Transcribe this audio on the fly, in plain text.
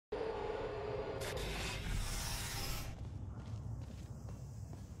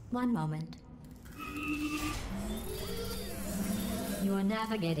One moment. You are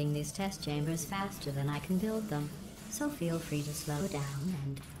navigating these test chambers faster than I can build them, so feel free to slow down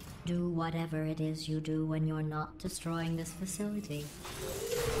and do whatever it is you do when you're not destroying this facility.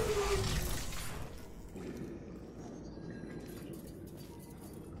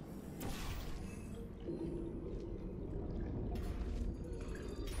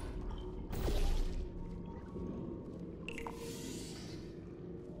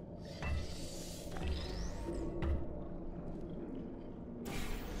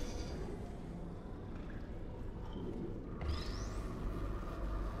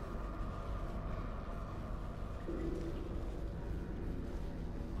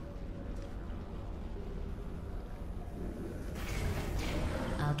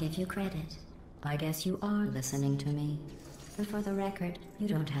 I'll give you credit. I guess you are listening to me. But for the record, you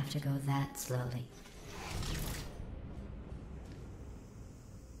don't have to go that slowly.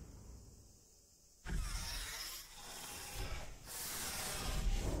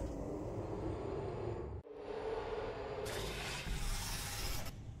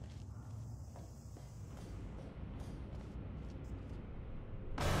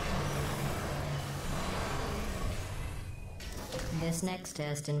 This next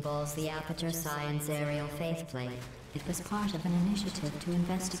test involves the Aperture Science Aerial Faithplate. It was part of an initiative to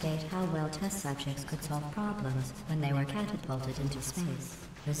investigate how well test subjects could solve problems when they were catapulted into space.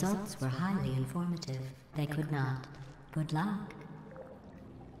 Results were highly informative. They could not. Good luck.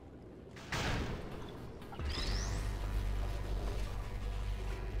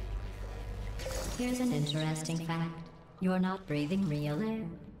 Here's an interesting fact. You're not breathing real air.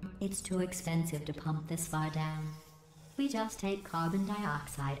 It's too expensive to pump this far down. We just take carbon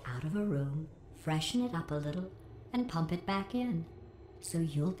dioxide out of a room, freshen it up a little, and pump it back in. So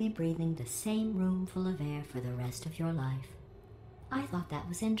you'll be breathing the same room full of air for the rest of your life. I thought that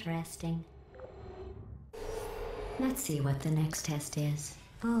was interesting. Let's see what the next test is.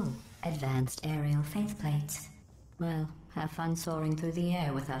 Oh, advanced aerial faithplates. Well, have fun soaring through the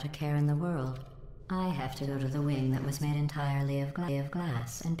air without a care in the world. I have to go to the wing that was made entirely of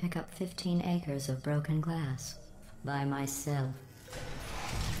glass and pick up 15 acres of broken glass. By myself.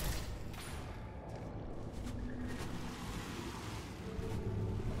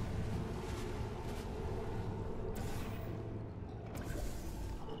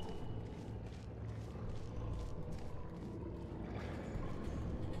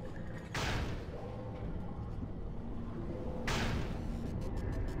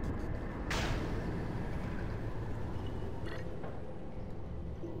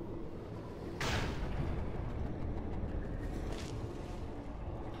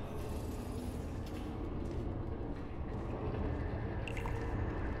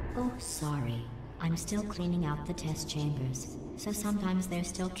 Oh, sorry. I'm still cleaning out the test chambers, so sometimes there's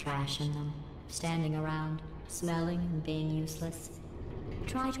still trash in them, standing around, smelling and being useless.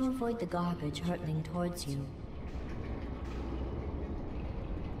 Try to avoid the garbage hurtling towards you.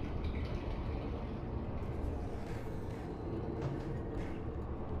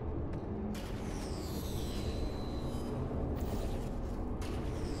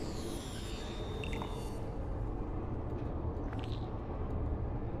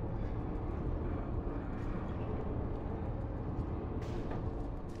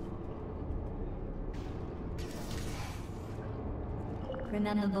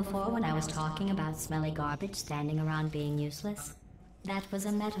 Remember before when I was talking about smelly garbage standing around being useless? That was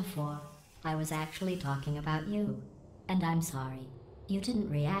a metaphor. I was actually talking about you. And I'm sorry. You didn't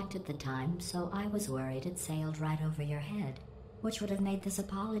react at the time, so I was worried it sailed right over your head, which would have made this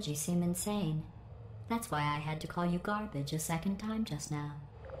apology seem insane. That's why I had to call you garbage a second time just now.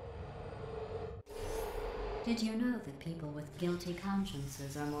 Did you know that people with guilty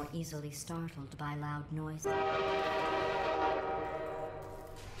consciences are more easily startled by loud noises?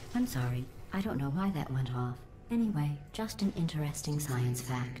 I'm sorry, I don't know why that went off. Anyway, just an interesting science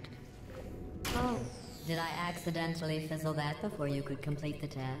fact. Oh, did I accidentally fizzle that before you could complete the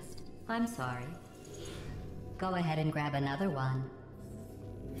test? I'm sorry. Go ahead and grab another one.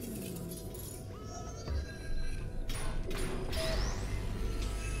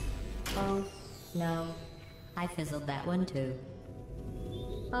 Oh, no. I fizzled that one too.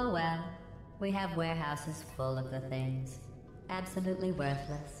 Oh well, we have warehouses full of the things. Absolutely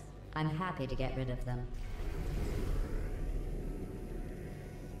worthless. I'm happy to get rid of them.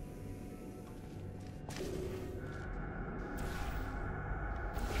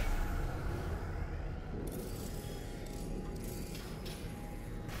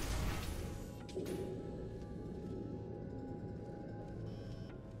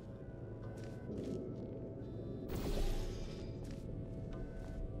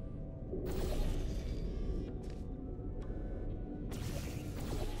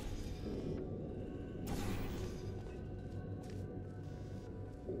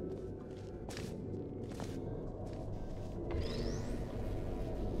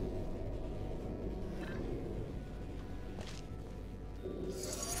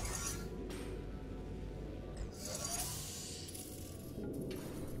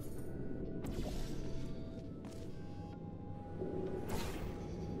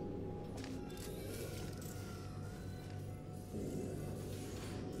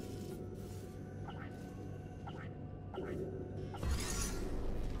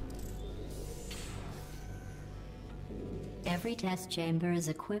 Every test chamber is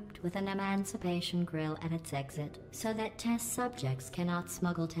equipped with an emancipation grill at its exit, so that test subjects cannot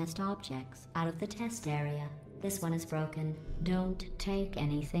smuggle test objects out of the test area. This one is broken. Don't take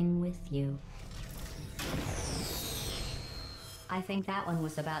anything with you. I think that one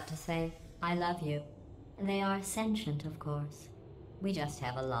was about to say, I love you. They are sentient, of course. We just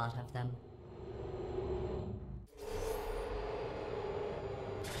have a lot of them.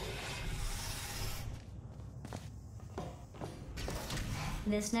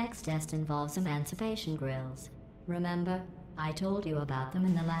 This next test involves emancipation grills. Remember, I told you about them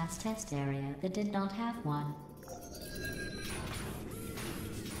in the last test area that did not have one.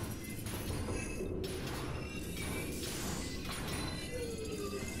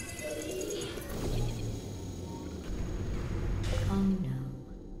 Oh no,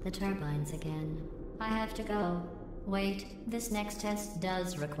 the turbines again. I have to go. Wait, this next test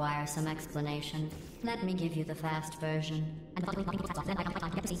does require some explanation. Let me give you the fast version.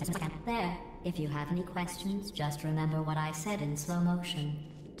 There. If you have any questions, just remember what I said in slow motion.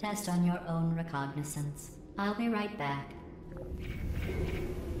 Test on your own recognizance. I'll be right back.